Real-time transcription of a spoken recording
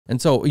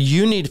And so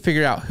you need to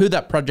figure out who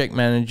that project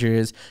manager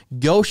is.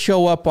 Go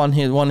show up on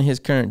one of his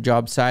current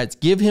job sites,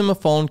 give him a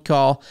phone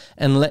call,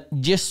 and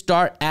just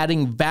start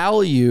adding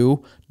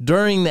value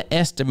during the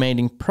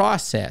estimating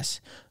process.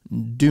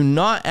 Do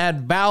not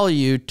add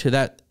value to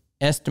that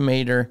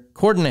estimator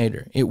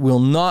coordinator. It will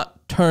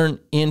not turn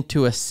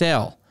into a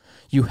sale.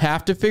 You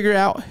have to figure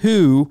out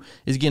who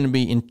is going to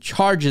be in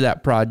charge of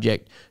that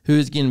project, who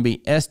is going to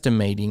be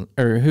estimating,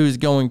 or who's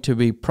going to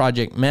be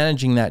project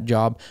managing that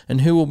job, and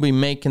who will be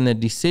making the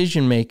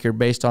decision maker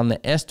based on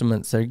the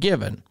estimates they're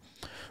given,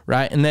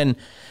 right? And then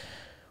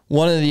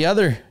one of the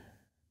other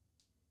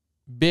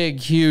big,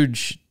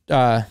 huge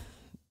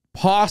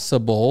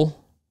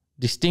possible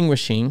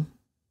distinguishing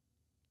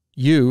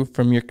you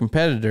from your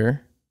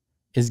competitor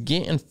is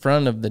get in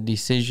front of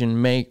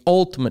the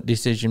ultimate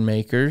decision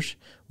makers,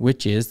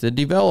 which is the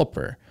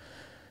developer.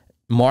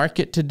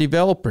 Market to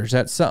developers.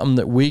 That's something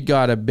that we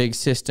got a big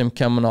system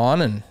coming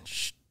on, and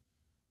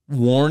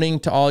warning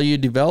to all you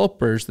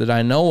developers that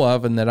I know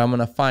of and that I'm going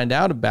to find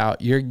out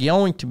about. You're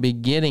going to be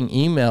getting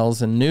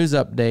emails and news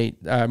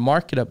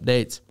market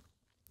updates,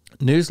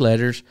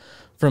 newsletters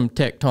from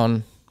Tacked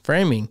On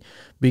Framing,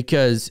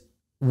 because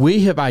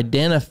we have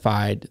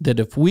identified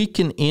that if we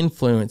can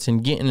influence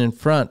and get in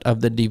front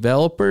of the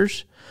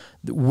developers,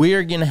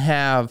 we're going to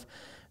have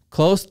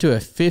close to a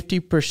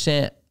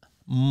 50%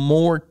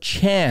 more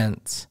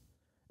chance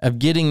of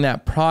getting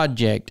that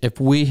project if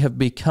we have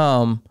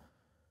become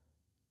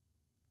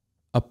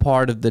a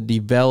part of the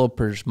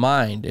developer's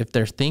mind, if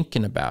they're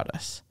thinking about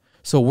us.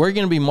 So we're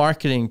going to be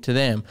marketing to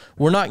them.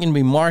 We're not going to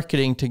be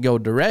marketing to go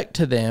direct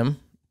to them,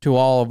 to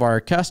all of our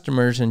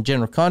customers and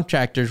general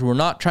contractors. We're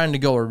not trying to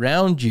go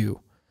around you.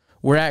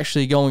 We're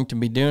actually going to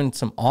be doing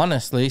some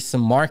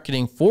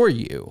marketing for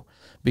you,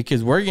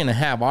 because we're going to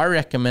have our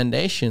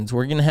recommendations.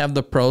 We're going to have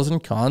the pros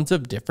and cons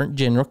of different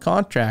general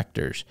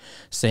contractors.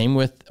 Same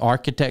with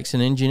architects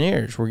and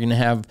engineers. We're going to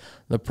have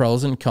the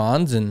pros and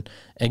cons and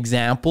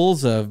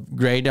examples of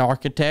great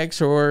architects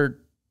or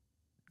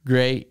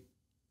great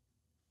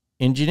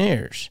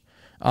engineers.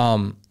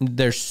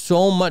 There's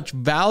so much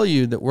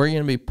value that we're going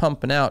to be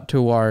pumping out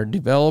to our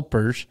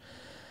developers.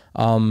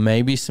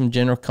 Maybe some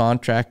general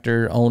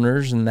contractor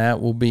owners and that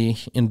will be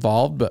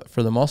involved, but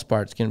for the most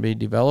part, it's going to be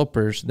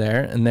developers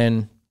there. And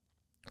then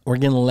we're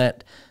going to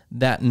let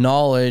that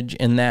knowledge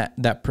and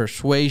that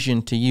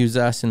persuasion to use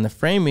us in the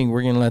framing,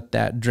 we're going to let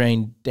that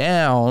drain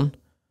down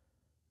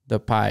the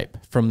pipe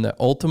from the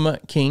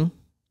ultimate king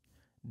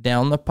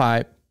down the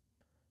pipe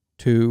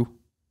to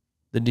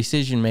the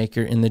decision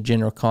maker in the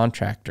general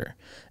contractor.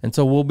 And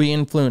so we'll be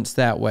influenced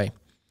that way.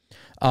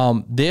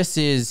 This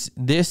is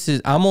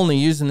I'm only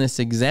using this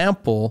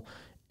example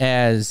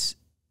as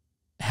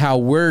how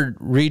we're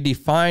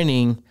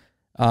redefining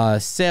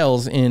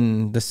sales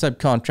in the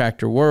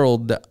subcontractor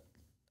world that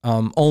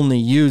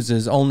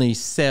only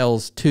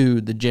sells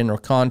to the general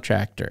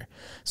contractor.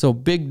 So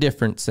big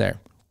difference there.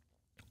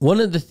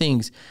 One of the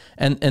things,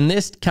 and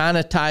this kind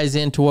of ties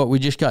into what we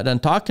just got done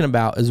talking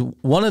about, is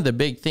one of the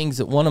big things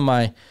that one of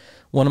my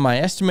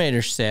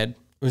estimators said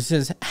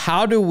was,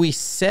 how do we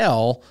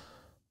sell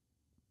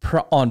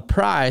on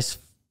price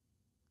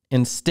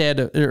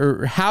instead of,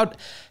 or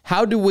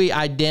how do we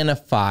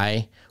identify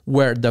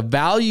where the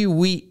value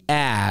we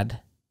add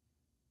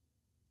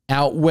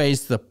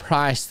outweighs the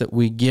price that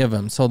we give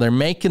them? So they're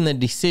making the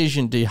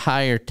decision to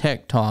hire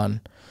Tacked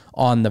On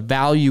the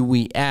value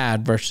we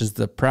add versus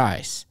the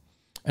price.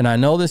 And I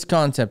know this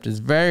concept is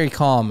very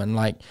common,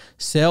 like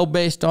sell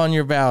based on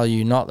your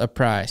value, not the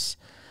price.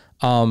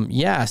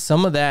 Yeah,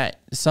 some of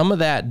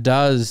that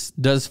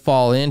does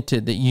fall into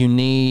that. You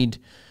need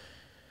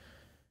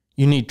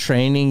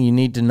training, you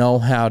need to know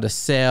how to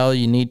sell,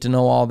 you need to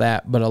know all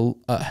that. But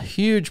a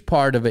huge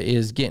part of it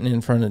is getting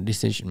in front of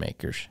decision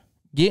makers.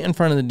 Get in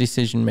front of the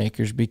decision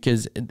makers,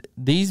 because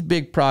these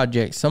big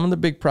projects, some of the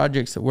big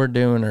projects that we're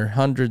doing are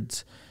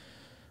hundreds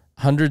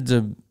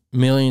of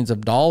millions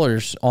of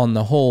dollars on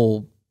the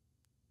whole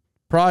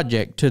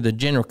project to the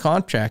general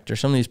contractor.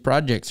 Some of these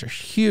projects are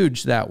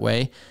huge that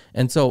way.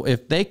 And so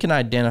if they can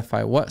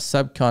identify what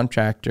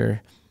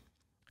subcontractor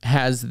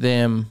has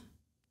them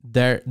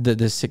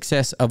the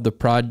success of the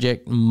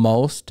project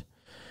most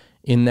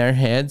in their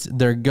heads,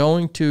 they're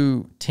going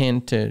to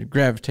tend to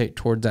gravitate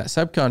towards that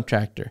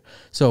subcontractor.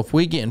 So if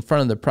we get in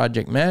front of the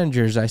project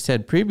managers, I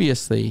said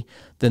previously,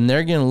 then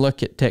they're going to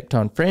look at Tacked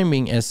On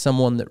Framing as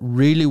someone that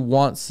really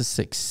wants the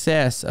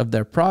success of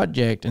their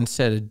project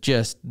instead of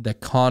just the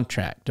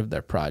contract of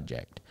their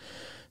project.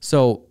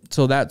 So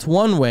that's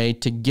one way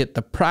to get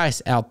the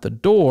price out the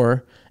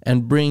door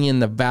and bring in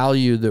the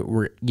value that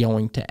we're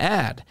going to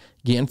add.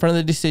 Get in front of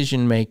the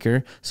decision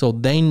maker so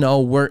they know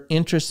we're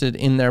interested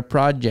in their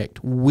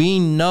project. We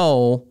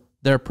know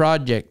their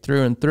project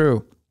through and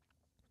through.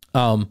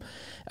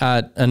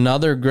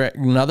 Another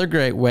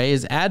great way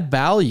is add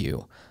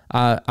value.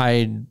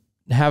 I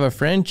have a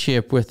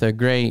friendship with a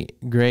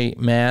great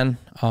man,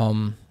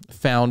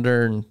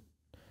 founder, and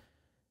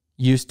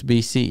used to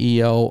be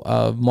CEO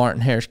of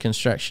Martin-Hirsch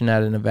Construction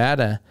out of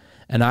Nevada.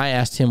 And I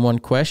asked him one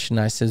question.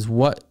 I says,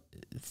 "What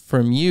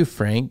from you,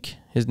 Frank?"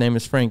 his name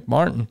is Frank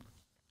Martin.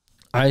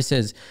 I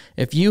says,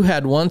 if you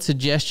had one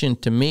suggestion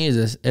to me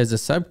as a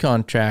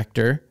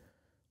subcontractor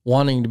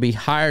wanting to be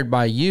hired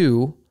by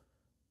you,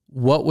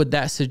 what would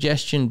that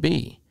suggestion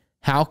be?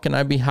 How can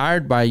I be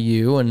hired by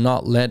you and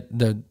not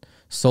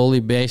solely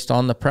based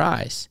on the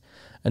price?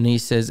 And he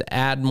says,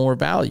 add more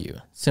value.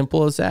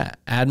 Simple as that.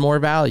 Add more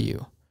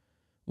value.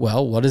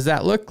 Well, what does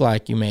that look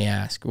like, you may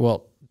ask?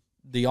 Well,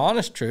 the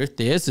honest truth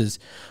is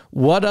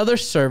what other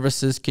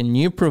services can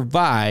you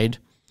provide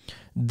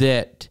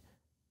that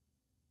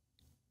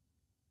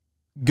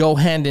go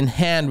hand in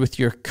hand with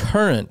your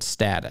current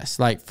status?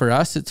 Like for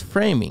us, it's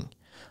framing.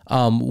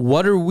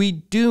 What are we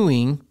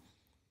doing?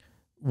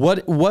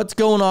 What's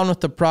going on with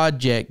the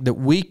project that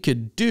we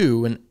could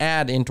do and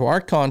add into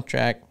our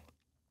contract,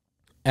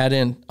 add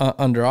in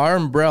under our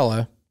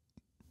umbrella,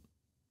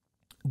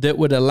 that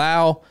would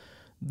allow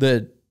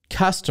the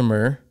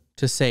customer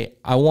to say,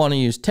 I want to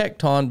use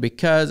Tacked On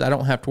because I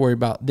don't have to worry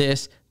about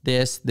this,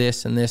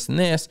 and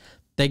this.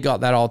 They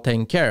got that all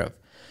taken care of.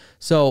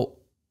 So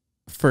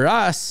for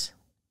us,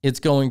 it's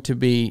going to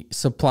be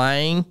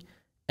supplying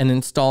and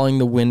installing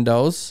the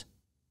windows.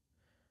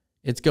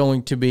 It's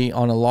going to be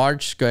on a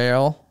large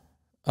scale,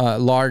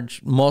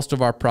 most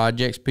of our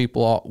projects,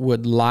 people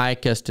would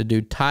like us to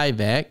do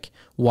tieback.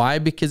 Why?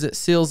 Because it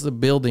seals the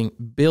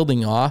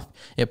building off.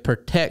 It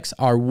protects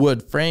our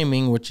wood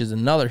framing, which is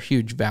another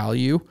huge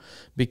value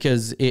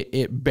because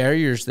it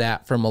barriers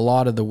that from a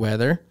lot of the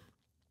weather.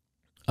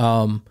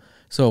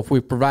 So if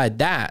we provide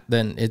that,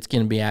 then it's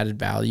going to be added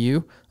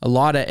value. A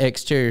lot of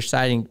exterior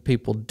siding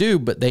people do,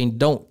 but they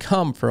don't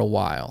come for a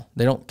while.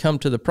 They don't come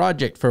to the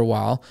project for a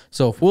while.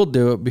 So if we'll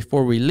do it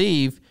before we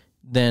leave,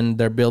 then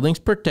their building's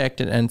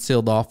protected and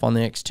sealed off on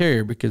the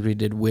exterior because we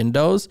did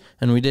windows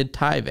and we did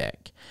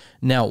tieback.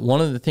 Now,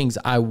 one of the things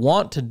I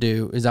want to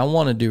do is I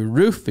want to do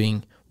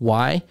roofing.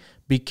 Why?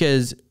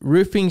 Because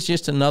roofing's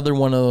just another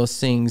one of those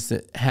things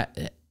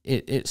that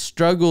it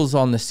struggles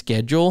on the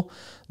schedule.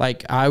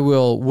 Like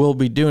we'll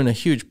be doing a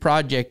huge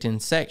project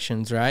in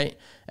sections, right?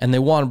 And they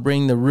want to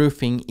bring the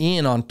roofing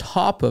in on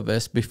top of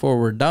us before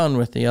we're done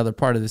with the other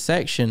part of the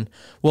section.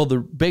 Well, the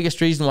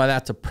biggest reason why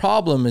that's a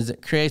problem is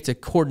it creates a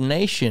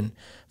coordination,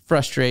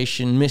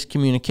 frustration,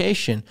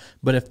 miscommunication.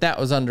 But if that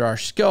was under our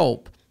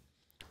scope,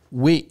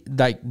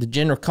 the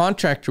general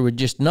contractor would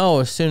just know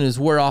as soon as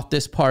we're off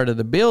this part of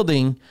the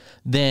building,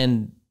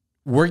 then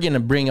we're going to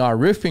bring our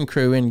roofing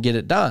crew in and get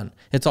it done.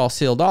 It's all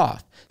sealed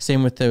off.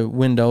 Same with the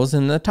windows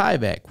and the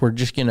tieback. We're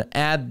just going to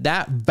add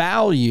that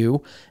value.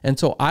 And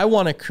so I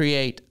want to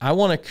create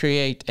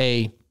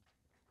a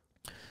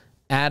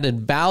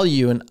added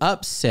value and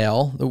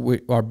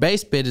upsell. Our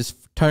base bid is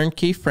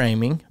turnkey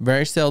framing.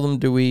 Very seldom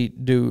do we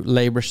do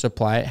labor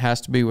supply. It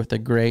has to be with a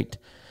great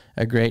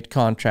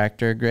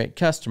contractor, a great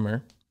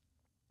customer.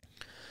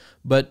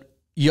 But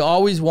you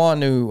always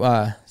want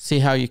to see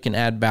how you can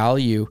add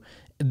value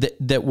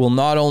that will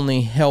not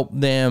only help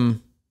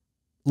them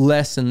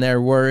lessen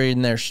their worry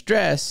and their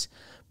stress,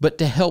 but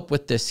to help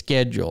with the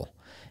schedule.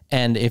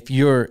 And if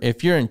you're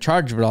in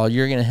charge of it all,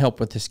 you're going to help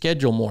with the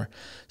schedule more.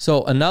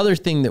 So another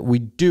thing that we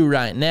do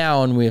right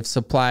now, and we have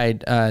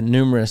supplied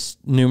numerous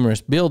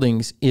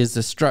buildings, is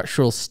the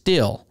structural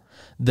steel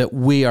that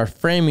we are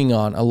framing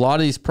on. A lot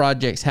of these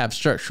projects have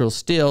structural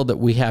steel that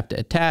we have to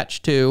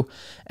attach to,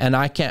 and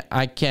I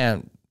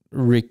can't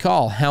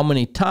recall how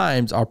many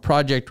times our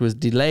project was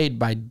delayed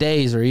by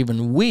days or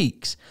even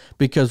weeks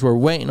because we're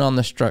waiting on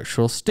the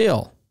structural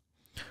steel.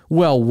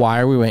 Well, why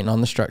are we waiting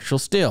on the structural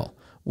steel?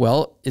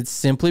 Well, it's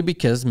simply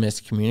because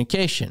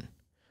miscommunication.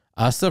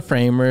 Us, the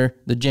framer,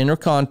 the general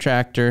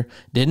contractor,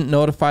 didn't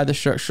notify the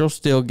structural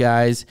steel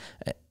guys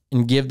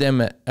and give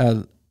them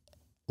a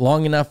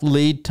long enough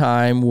lead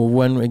time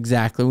when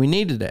exactly we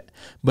needed it.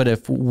 But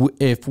if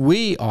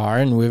we are,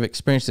 and we've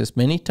experienced this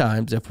many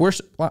times, if we're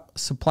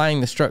supplying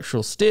the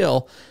structural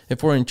steel,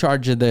 if we're in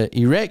charge of the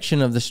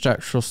erection of the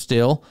structural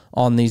steel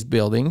on these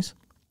buildings,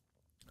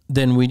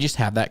 then we just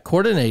have that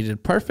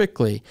coordinated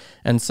perfectly.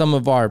 And some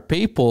of our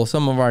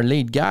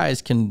lead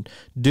guys can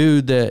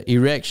do the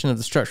erection of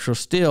the structural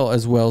steel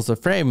as well as the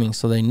framing,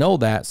 so they know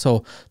that.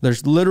 So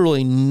there's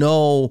literally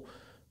no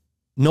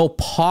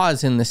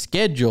pause in the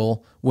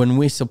schedule when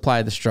we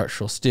supply the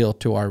structural steel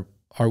to our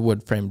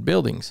wood framed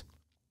buildings.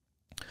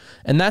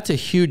 And that's a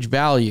huge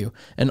value.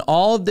 And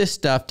all of this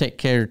stuff takes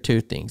care of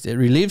two things. It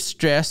relieves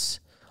stress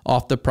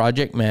off the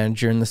project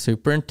manager and the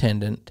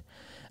superintendent.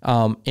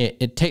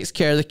 It takes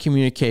care of the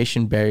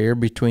communication barrier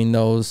between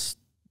those,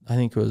 I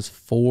think it was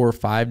 4 or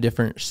 5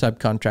 different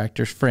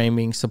subcontractors,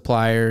 framing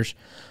suppliers,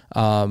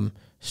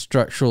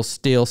 structural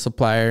steel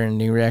supplier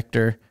and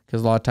erector,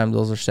 because a lot of times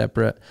those are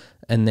separate.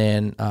 And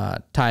then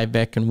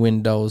tieback and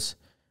windows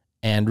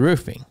and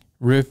roofing.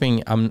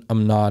 Roofing,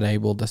 I'm not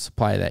able to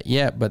supply that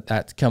yet, but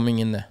that's coming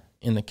in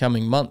the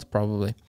coming months probably.